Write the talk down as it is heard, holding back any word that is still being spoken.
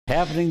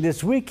Happening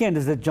this weekend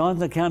is the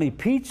Johnson County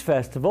Peach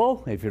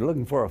Festival. If you're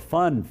looking for a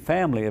fun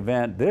family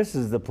event, this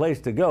is the place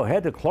to go.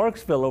 Head to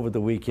Clarksville over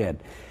the weekend.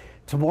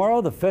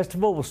 Tomorrow, the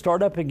festival will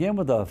start up again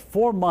with a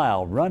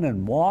 4-mile run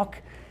and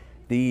walk.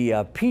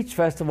 The Peach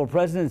Festival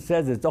president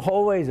says it's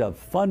always a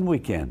fun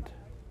weekend.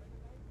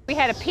 We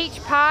had a peach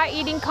pie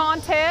eating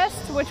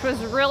contest, which was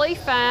really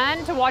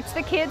fun to watch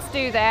the kids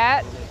do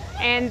that.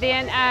 And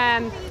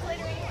then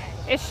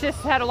it's just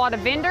had a lot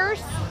of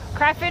vendors,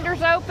 craft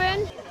vendors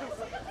open.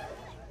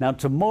 Now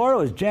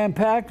tomorrow is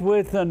jam-packed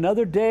with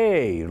another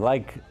day,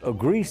 like a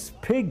grease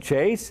pig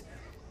chase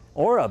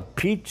or a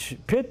peach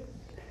pit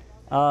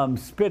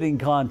spitting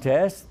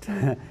contest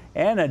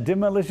and a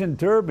demolition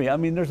derby. I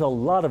mean, there's a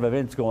lot of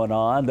events going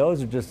on.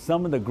 Those are just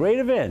some of the great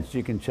events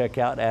you can check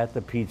out at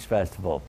the Peach Festival.